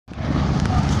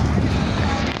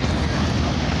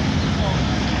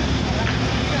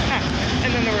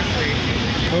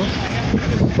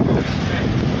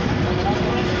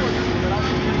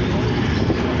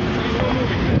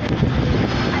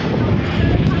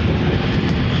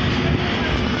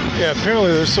Yeah,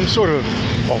 apparently there's some sort of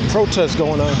protest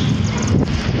going on.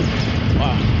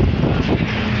 Wow.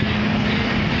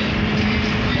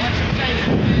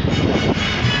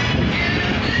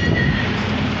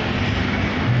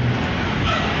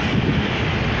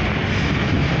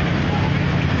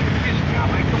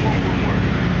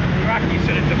 Rocky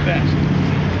said it the best.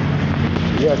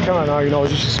 Yeah, kind of,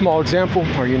 just a small example,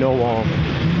 or,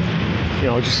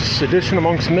 just sedition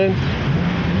amongst men.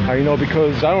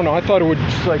 Because, I don't know, I thought it would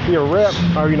just, like, be a rap,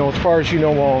 or, as far as,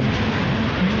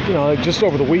 like, just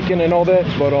over the weekend and all that,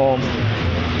 but, I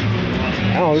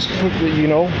don't know, this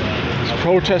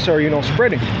protests are,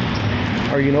 spreading,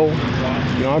 or,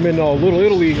 I'm in Little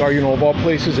Italy, or, of all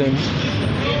places, and,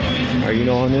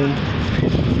 and then,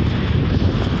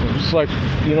 it's like,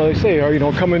 they say, or,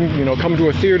 come to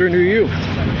a theater near you.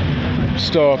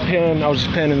 Just I was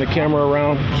just panning the camera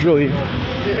around. It's really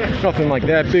nothing like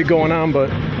that big going on, but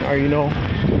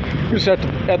just at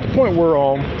the point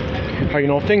where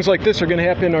things like this are going to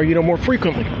happen, more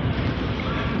frequently.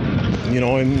 And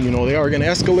they are going to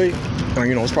escalate.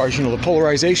 As far as the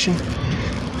polarization,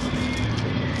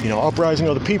 uprising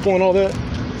of the people and all that.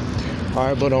 All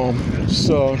right, but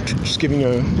just giving you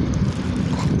a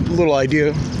little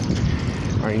idea.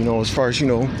 As far as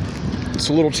it's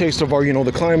a little taste of our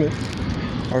the climate,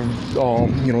 or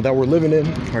that we're living in,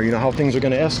 or how things are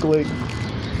going to escalate.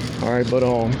 All right, but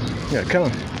yeah, come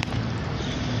on.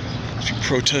 A few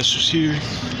protesters here.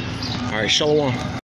 All right, shalom.